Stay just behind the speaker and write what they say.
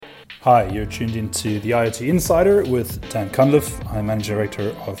Hi, you're tuned into the IoT Insider with Dan Cunliffe. I'm Managing Director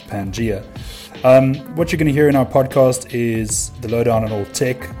of Pangea. What you're going to hear in our podcast is the lowdown on all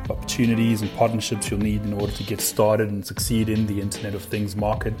tech, opportunities and partnerships you'll need in order to get started and succeed in the Internet of Things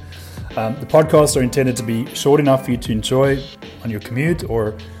market. The podcasts are intended to be short enough for you to enjoy on your commute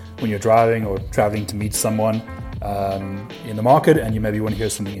or when you're driving or traveling to meet someone in the market and you maybe want to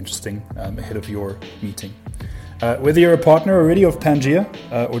hear something interesting ahead of your meeting. Whether you're a partner already of Pangea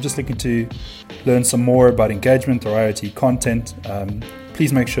or just looking to learn some more about engagement or IoT content,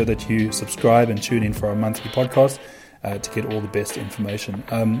 please make sure that you subscribe and tune in for our monthly podcast to get all the best information.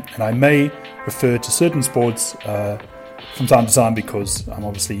 And I may refer to certain sports from time to time because I'm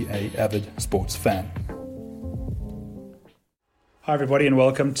obviously an avid sports fan. Hi everybody and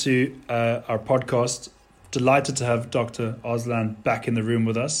welcome to our podcast. Delighted to have Dr. Arslan back in the room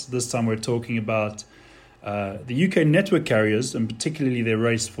with us. This time we're talking about the UK network carriers and particularly their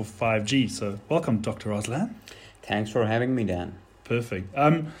race for 5G. So welcome, Dr. Arslan. Thanks for having me, Dan. Perfect.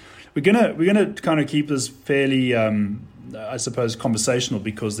 We're gonna kind of keep this fairly, I suppose, conversational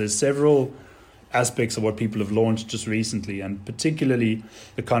because there's several aspects of what people have launched just recently, and particularly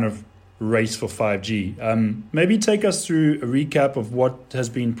the kind of race for 5G. Maybe take us through a recap of what has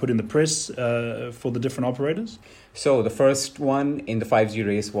been put in the press for the different operators. So the first one in the 5G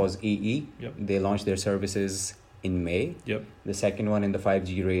race was EE. Yep. They launched their services in May. Yep. The second one in the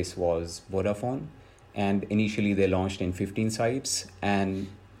 5G race was Vodafone. And initially they launched in 15 sites. And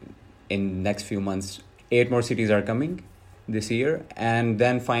in next few months, 8 more cities are coming this year. And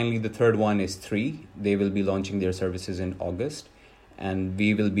then finally the third one is 3. They will be launching their services in August. And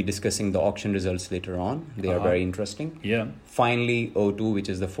we will be discussing the auction results later on. They are very interesting. Yeah. Finally, O2, which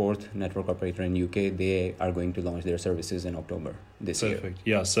is the fourth network operator in UK, they are going to launch their services in October this year. Perfect.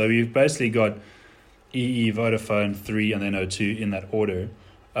 Yeah, so you've basically got EE, Vodafone, 3, and then O2 in that order.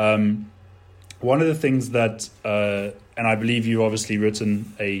 One of the things that, and I believe you've obviously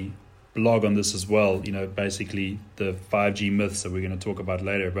written a blog on this as well, you know, basically the 5G myths that we're going to talk about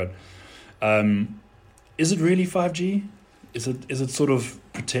later. But is it really 5G? Is it sort of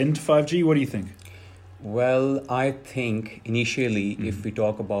pretend 5G? What do you think? Well, I think initially, if we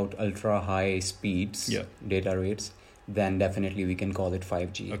talk about ultra high speeds, data rates, then definitely we can call it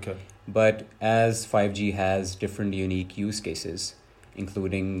 5G. Okay. But as 5G has different unique use cases,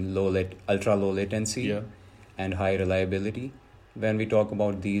 including ultra low latency and high reliability, when we talk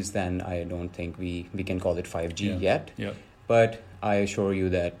about these, then I don't think we can call it 5G yet. Yeah. But I assure you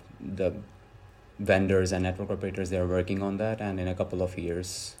that the vendors and network operators, they are working on that, and in a couple of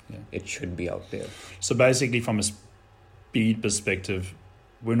years it should be out there. So basically from a speed perspective,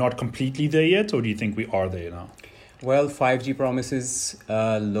 we're not completely there yet, or do you think we are there now? Well, 5G promises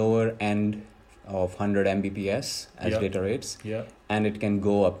a lower end of 100 Mbps as data rates, and it can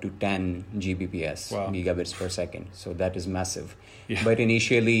go up to 10 Gbps, gigabits per second. So that is massive. But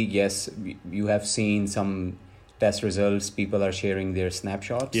initially, yes, you have seen some test results. People are sharing their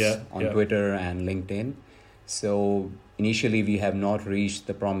snapshots on Twitter and LinkedIn. So initially we have not reached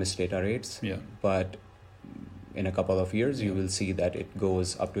the promised data rates, but in a couple of years you will see that it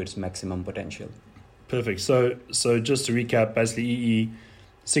goes up to its maximum potential. Perfect. So just to recap, basically EE,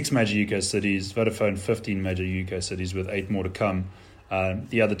 6 major UK cities, Vodafone 15 major UK cities with 8 more to come,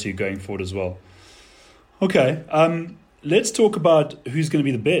 the other 2 going forward as well. Okay. Let's talk about who's going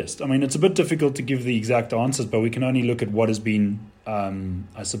to be the best. I mean, it's a bit difficult to give the exact answers, but we can only look at what has been,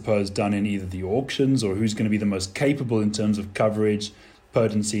 I suppose, done in either the auctions or who's going to be the most capable in terms of coverage,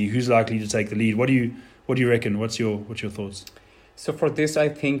 potency, who's likely to take the lead. What do you reckon? What's your thoughts? So for this, I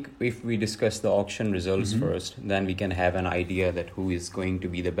think if we discuss the auction results first, then we can have an idea that who is going to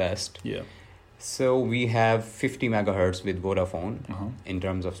be the best. Yeah. So we have 50 megahertz with Vodafone in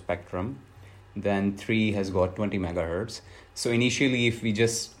terms of spectrum. Then 3 has got 20 megahertz. So initially, if we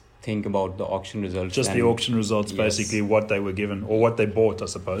just think about the auction results, just the auction results, basically what they were given or what they bought, I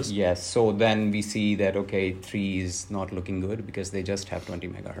suppose. Yes. So then we see that, okay, 3 is not looking good because they just have 20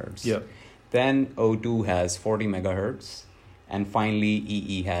 megahertz. Yeah. Then O2 has 40 megahertz. And finally,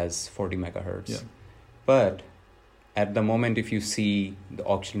 EE has 40 megahertz. Yeah. But at the moment, if you see the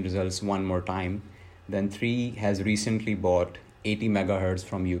auction results one more time, then 3 has recently bought 80 megahertz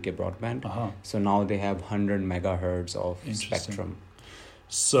from UK Broadband. So now they have 100 megahertz of spectrum.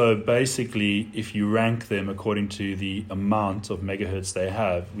 So basically, if you rank them according to the amount of megahertz they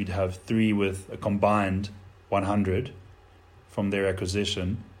have, we'd have 3 with a combined 100 from their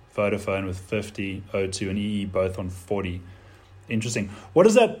acquisition, Vodafone with 50, O2 and EE both on 40. Interesting. What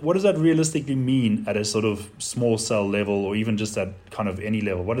does that realistically mean at a sort of small cell level, or even just at kind of any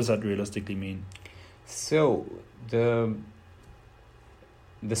level? What does that realistically mean? So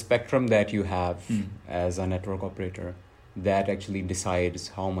the spectrum that you have as a network operator, that actually decides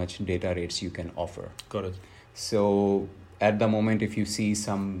how much data rates you can offer. Got it. So at the moment, if you see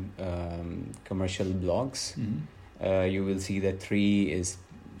some commercial blogs, you will see that 3 is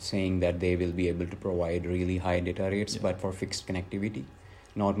saying that they will be able to provide really high data rates, but for fixed connectivity,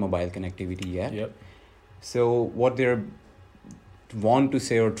 not mobile connectivity yet. Yep. So what they're want to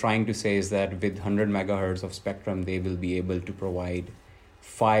say or trying to say is that with 100 megahertz of spectrum, they will be able to provide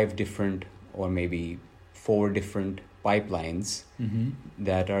 5 different or maybe 4 different pipelines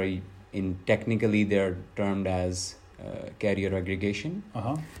that are technically they're termed as carrier aggregation.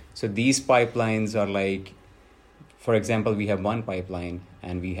 So these pipelines are like, for example, we have one pipeline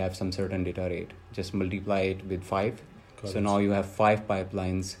and we have some certain data rate. Just multiply it with 5. Now you have 5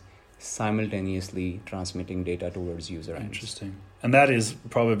 pipelines simultaneously transmitting data towards user ends. Interesting. And that is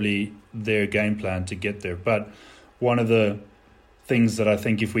probably their game plan to get there. But one of the things that I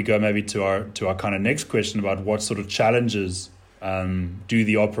think, if we go maybe to our kind of next question about what sort of challenges do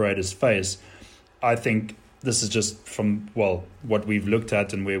the operators face, I think this is just from what we've looked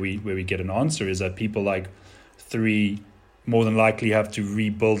at and where we get an answer is that people like 3 more than likely have to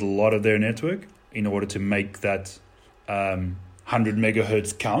rebuild a lot of their network in order to make that 100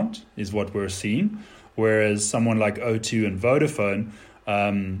 megahertz count, is what we're seeing. Whereas someone like O2 and Vodafone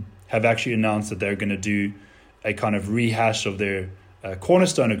have actually announced that they're going to do a kind of rehash of their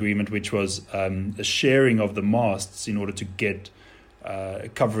cornerstone agreement, which was a sharing of the masts in order to get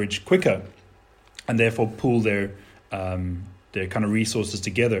coverage quicker, and therefore pool their kind of resources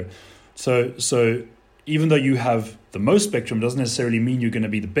together. So even though you have the most spectrum, doesn't necessarily mean you're going to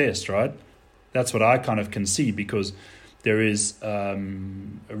be the best, right? That's what I kind of can see, because there is a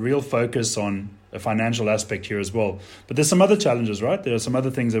real focus on a financial aspect here as well. But there's some other challenges, right? There are some other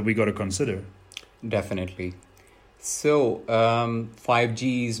things that we got to consider. Definitely. So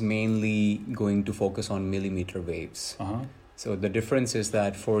 5G is mainly going to focus on millimeter waves. So the difference is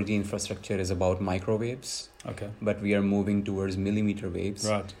that 4G infrastructure is about microwaves, but we are moving towards millimeter waves,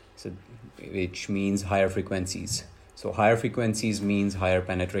 right? So, which means higher frequencies. So higher frequencies means higher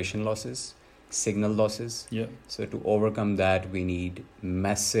penetration losses, signal losses. Yeah. So to overcome that, we need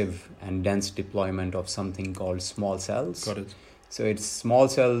massive and dense deployment of something called small cells. Got it. So it's small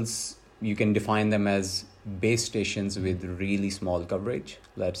cells, you can define them as base stations with really small coverage.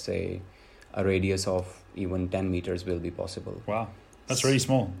 Let's say a radius of even 10 meters will be possible. Wow, that's really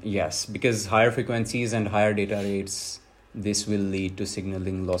small. Yes, because higher frequencies and higher data rates, this will lead to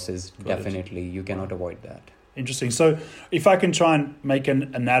signaling losses. Got definitely. You cannot avoid that. Interesting. So if I can try and make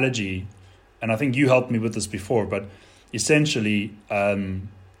an analogy, and I think you helped me with this before, but essentially the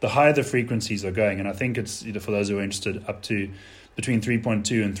higher the frequencies are going, and I think it's, for those who are interested, up to between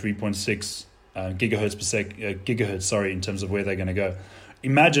 3.2 and 3.6 gigahertz, in terms of where they're going to go.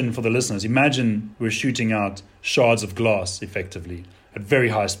 Imagine, for the listeners, we're shooting out shards of glass effectively at very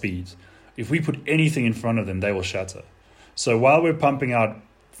high speeds. If we put anything in front of them, they will shatter. So while we're pumping out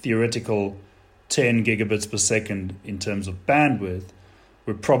theoretical 10 gigabits per second in terms of bandwidth,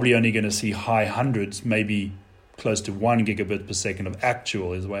 we're probably only going to see high hundreds, maybe close to 1 gigabit per second of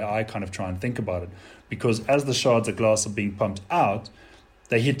actual, is the way I kind of try and think about it. Because as the shards of glass are being pumped out,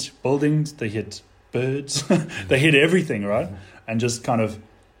 they hit buildings, they hit birds, they hit everything, right? And just kind of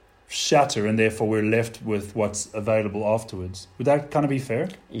shatter, and therefore we're left with what's available afterwards. Would that kind of be fair?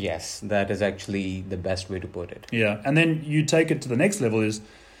 Yes, that is actually the best way to put it. Yeah, and then you take it to the next level is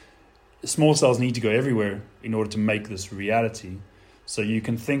small cells need to go everywhere in order to make this reality. So you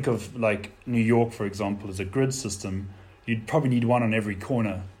can think of like New York, for example, as a grid system. You'd probably need one on every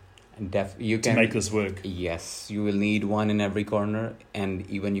corner to make this work. Yes, you will need one in every corner, and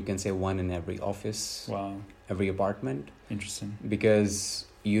even you can say one in every office. Wow. Every apartment. Interesting. Because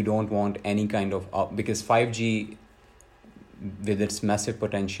you don't want any kind of... because 5G, with its massive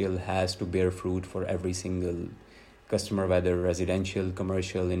potential, has to bear fruit for every single customer, whether residential,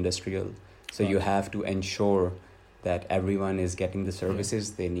 commercial, industrial. So you have to ensure that everyone is getting the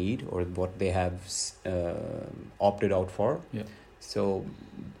services they need or what they have opted out for. Yeah. So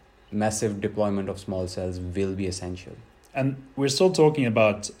massive deployment of small cells will be essential. And we're still talking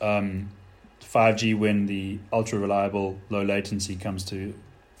about 5G when the ultra-reliable, low latency comes to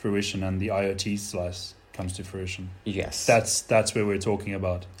fruition and the IoT slice comes to fruition. Yes. That's where we're talking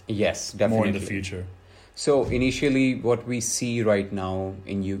about. Yes, definitely. More in the future. So initially what we see right now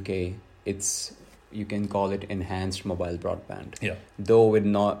in UK, it's, you can call it enhanced mobile broadband. Yeah.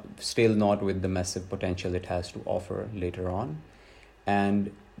 Though still not with the massive potential it has to offer later on.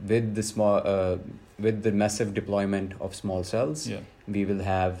 And with the massive deployment of small cells, we will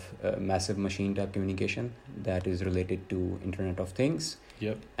have massive machine type communication that is related to Internet of Things.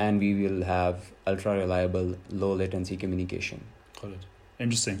 And we will have ultra reliable, low latency communication. Got it.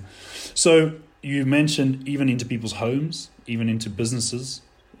 Interesting. So you mentioned even into people's homes, even into businesses,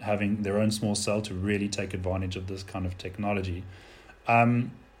 having their own small cell to really take advantage of this kind of technology.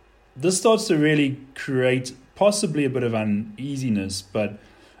 This starts to really create possibly a bit of uneasiness, but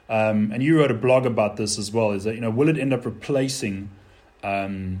and you wrote a blog about this as well, is that, will it end up replacing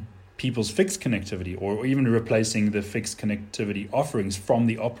people's fixed connectivity or even replacing the fixed connectivity offerings from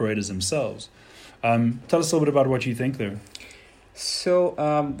the operators themselves? Tell us a little bit about what you think there. So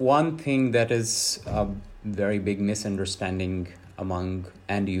one thing that is a very big misunderstanding among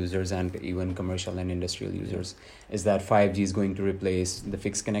end users and even commercial and industrial users is that 5G is going to replace the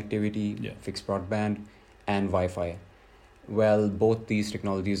fixed connectivity, fixed broadband, and Wi-Fi. Well, both these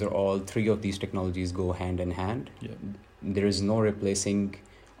technologies all three of these technologies go hand in hand. There is no replacing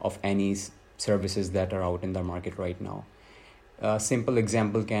of any services that are out in the market right now. A simple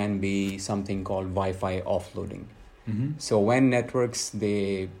example can be something called Wi-Fi offloading. So when networks,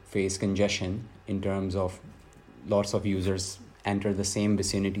 they face congestion in terms of lots of users enter the same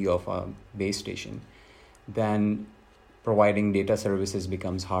vicinity of a base station, then providing data services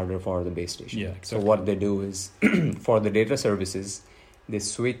becomes harder for the base station. So what they do is for the data services, they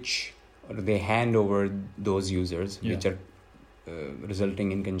switch or they hand over those users which are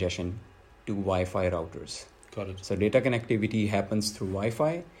resulting in congestion to Wi-Fi routers. Got it. So data connectivity happens through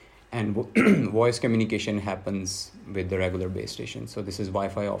Wi-Fi and voice communication happens with the regular base station. So this is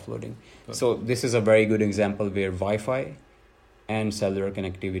Wi-Fi offloading. So this is a very good example where Wi-Fi and cellular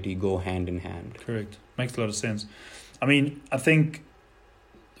connectivity go hand in hand. Correct. Makes a lot of sense. I mean, I think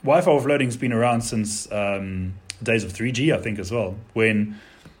Wi-Fi offloading has been around since days of 3G, I think, as well, when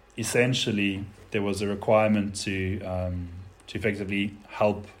essentially there was a requirement to effectively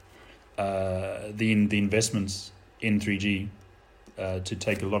help the investments in 3G to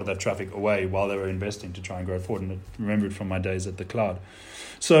take a lot of that traffic away while they were investing to try and grow forward. And I remember it from my days at the cloud.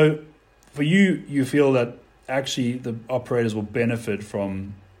 So for you feel that actually the operators will benefit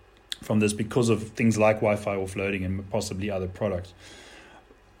from this because of things like Wi-Fi offloading and possibly other products.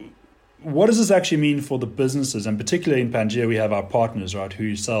 What does this actually mean for the businesses? And particularly in Pangea, we have our partners, right,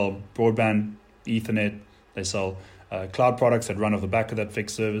 who sell broadband, Ethernet, they sell cloud products that run off the back of that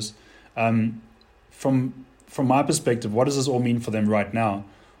fixed service. From my perspective, what does this all mean for them right now?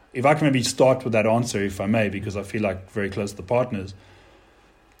 If I can maybe start with that answer, if I may, because I feel like very close to the partners.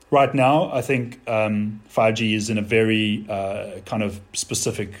 Right now, I think 5G is in a very kind of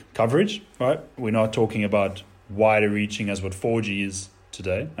specific coverage, right? We're not talking about wider reaching as what 4G is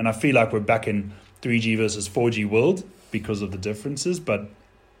today. And I feel like we're back in 3G versus 4G world because of the differences. But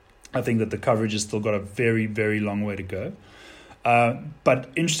I think that the coverage has still got a very, very long way to go. But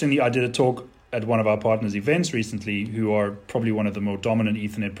interestingly, I did a talk at one of our partners' events recently, who are probably one of the more dominant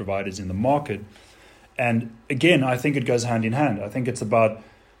Ethernet providers in the market. And again, I think it goes hand in hand. I think it's about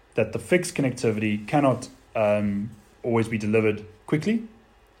that the fixed connectivity cannot always be delivered quickly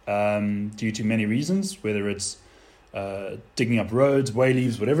due to many reasons, whether it's digging up roads,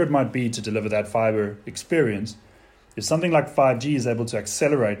 wayleaves, whatever it might be to deliver that fiber experience. If something like 5G is able to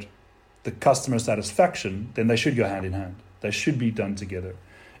accelerate the customer satisfaction, then they should go hand in hand. They should be done together.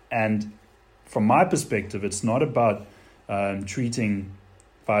 And from my perspective, it's not about treating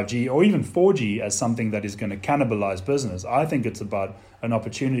 5G or even 4G as something that is going to cannibalize business. I think it's about an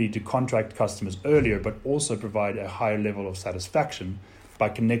opportunity to contract customers earlier, but also provide a higher level of satisfaction by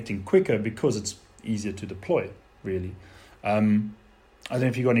connecting quicker because it's easier to deploy, really. I don't know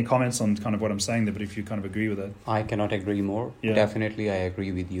if you got any comments on kind of what I'm saying there, but if you kind of agree with that. I cannot agree more. Definitely, I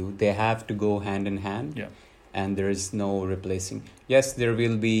agree with you. They have to go hand in hand. And there is no replacing. Yes, there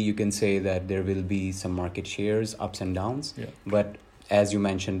will be, you can say that there will be some market shares, ups and downs. But as you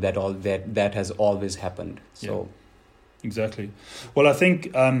mentioned, that has always happened. So exactly. Well, I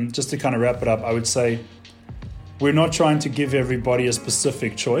think just to kind of wrap it up, I would say we're not trying to give everybody a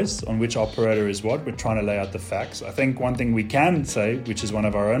specific choice on which operator is what. We're trying to lay out the facts. I think one thing we can say, which is one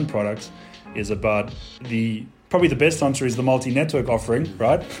of our own products, is about probably the best answer is the multi-network offering,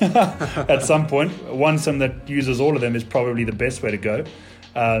 right? At some point, one SIM that uses all of them is probably the best way to go.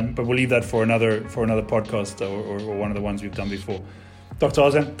 But we'll leave that for another podcast or one of the ones we've done before. Dr.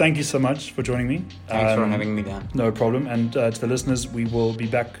 Azam, thank you so much for joining me. Thanks for having me, Dan. No problem. And to the listeners, we will be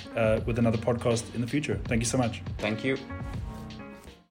back with another podcast in the future. Thank you so much. Thank you.